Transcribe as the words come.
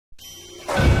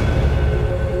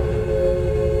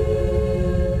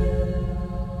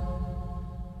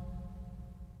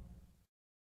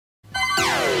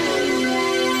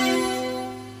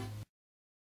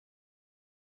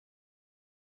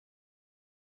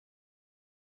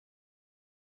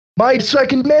My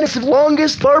second massive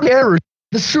longest Barney error.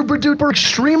 The super duper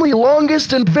extremely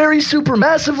longest and very super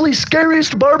massively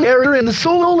scariest Barney error in the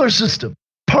solar system.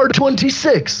 Part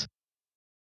 26.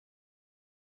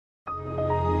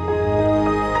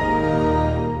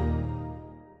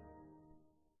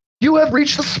 You have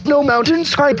reached the Snow Mountain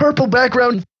Sky Purple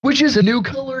background, which is a new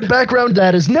colored background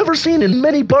that is never seen in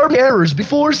many Barney errors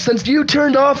before since you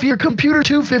turned off your computer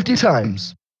 250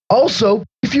 times. Also,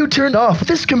 if you turn off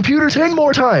this computer 10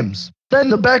 more times, then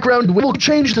the background will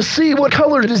change to see what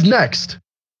color it is next.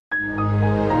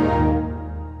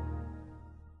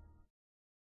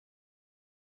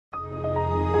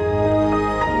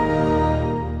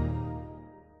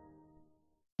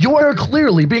 You are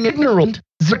clearly being ignorant,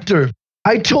 Zachter.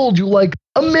 I told you like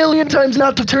a million times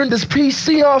not to turn this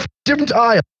PC off, didn't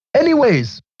I?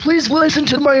 Anyways, please listen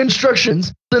to my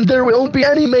instructions, then there won't be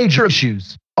any major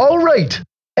issues. Alright.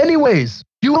 Anyways,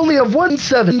 you only have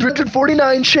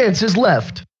 1,749 chances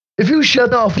left. If you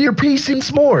shut off your PC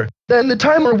once more, then the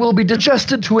timer will be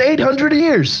digested to 800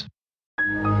 years.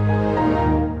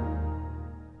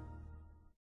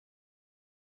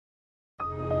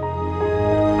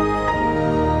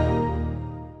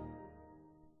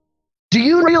 Do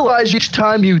you realize each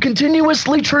time you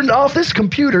continuously turn off this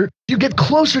computer, you get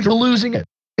closer to losing it?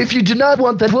 If you do not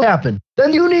want that to happen,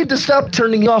 then you need to stop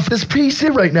turning off this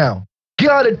PC right now.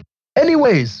 Got it?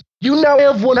 Anyways, you now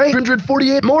have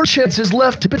 148 more chances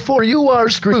left before you are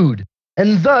screwed.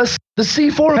 And thus, the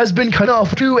C4 has been cut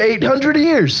off to 800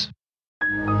 years.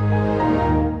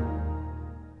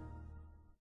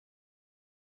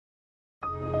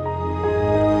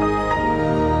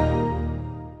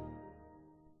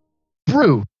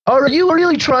 Brew, are you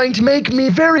really trying to make me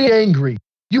very angry?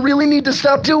 You really need to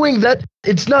stop doing that.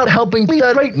 It's not helping me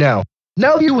right now.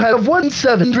 Now you have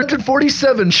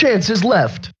 1,747 chances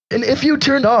left. And if you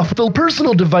turn off the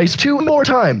personal device 2 more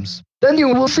times, then you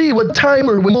will see what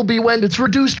timer will be when it's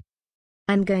reduced.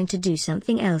 I'm going to do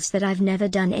something else that I've never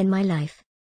done in my life.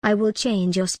 I will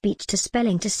change your speech to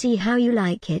spelling to see how you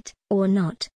like it, or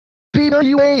not.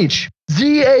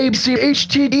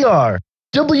 PRUHZABCHTDR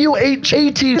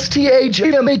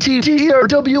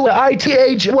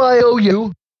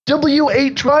WHATSTHAMATTERWITHYOU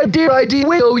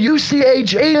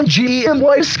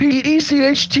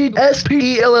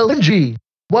WHRIDIDWOUCHANGMYSPECHTSPELLNG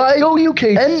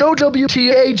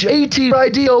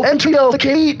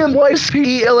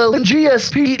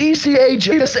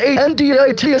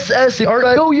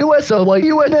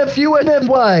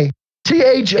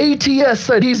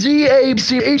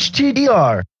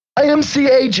THATSDELAVSMSBEITSS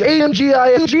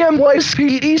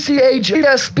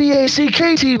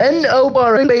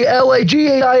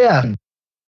IMCHANGIMGIMYSPECHTSPECTNOBARMALAGAIN.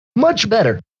 Much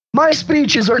better. My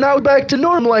speeches are now back to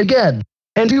normal again.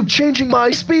 And you changing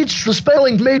my speech to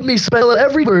spelling made me spell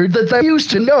every word that I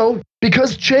used to know,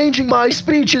 because changing my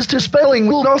speeches to spelling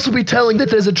will also be telling that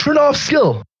there's a turn-off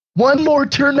skill. One more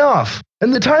turn-off,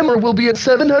 and the timer will be at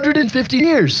 750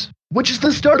 years, which is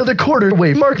the start of the quarter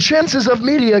wave mark chances of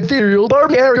media ethereal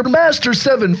Barney error master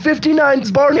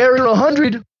 759's Barney error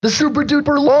 100, the super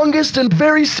duper longest and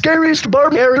very scariest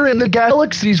Barney error in the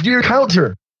galaxy's year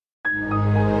counter.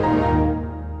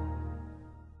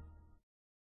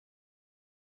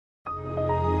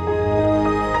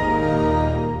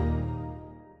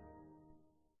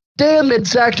 Damn it,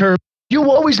 Zachter.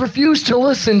 You always refused to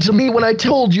listen to me when I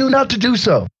told you not to do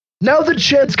so. Now the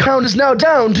chance count is now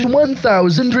down to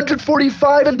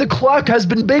 1,345 and the clock has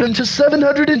been beaten to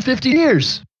 750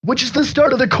 years, which is the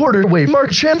start of the quarter wave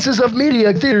mark chances of media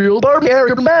ethereal Barney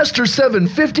error master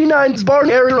 759's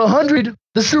Barney error 100,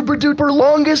 the super duper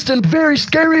longest and very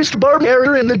scariest Barney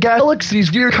error in the galaxy's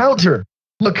year counter.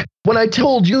 Look, when I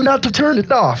told you not to turn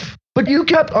it off, but you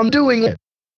kept on doing it.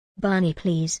 Barney,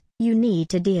 please, you need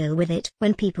to deal with it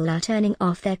when people are turning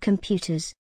off their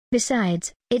computers.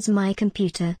 Besides, it's my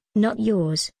computer, not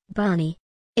yours, Barney.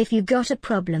 If you got a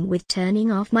problem with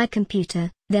turning off my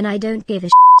computer, then I don't give a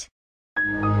shit.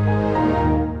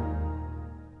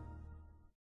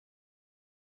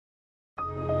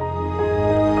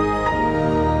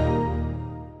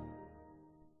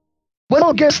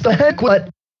 Well, guess the heck what?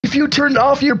 If you turn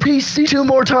off your PC 2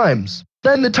 more times,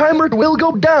 then the timer will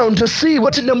go down to see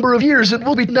what number of years it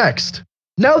will be next.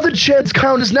 Now the chance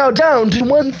count is now down to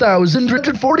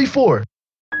 1,344.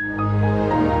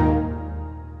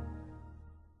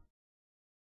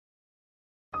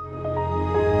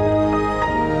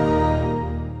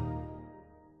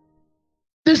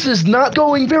 This is not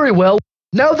going very well.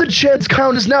 Now the chance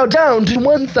count is now down to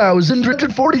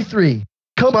 1,343.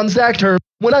 Come on, Zachter.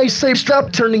 When I say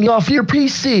stop turning off your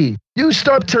PC, you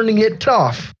start turning it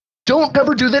off. Don't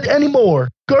ever do that anymore.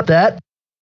 Got that?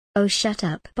 Oh, shut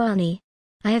up, Barney.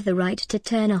 I have the right to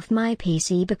turn off my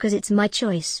PC because it's my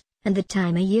choice, and the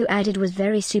timer you added was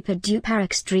very super duper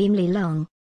extremely long.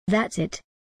 That's it.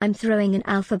 I'm throwing an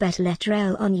alphabet letter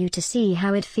L on you to see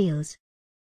how it feels.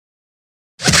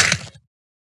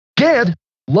 Gad,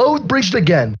 load bridged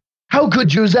again. How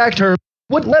could you, Zachter?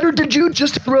 What letter did you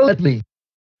just throw at me?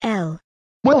 L.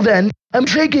 Well then, I'm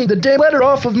taking the damn letter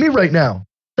off of me right now.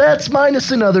 That's minus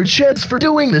another chance for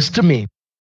doing this to me.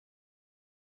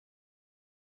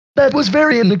 That was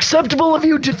very unacceptable of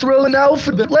you to throw an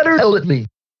alphabet letter L at me.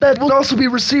 That will also be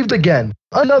received again.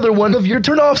 Another one of your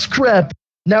turn-offs crap.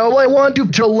 Now I want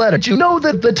to let you know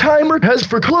that the timer has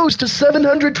for close to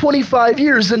 725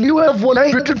 years and you have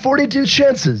 142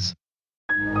 chances.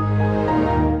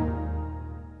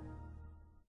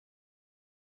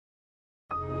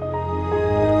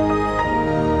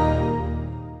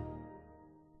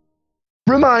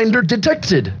 Reminder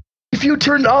detected. If you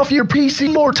turn off your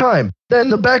PC more time, then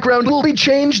the background will be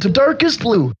changed to darkest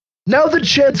blue. Now the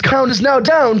chance count is now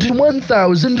down to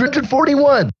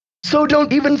 1,041. So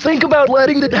don't even think about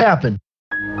letting that happen.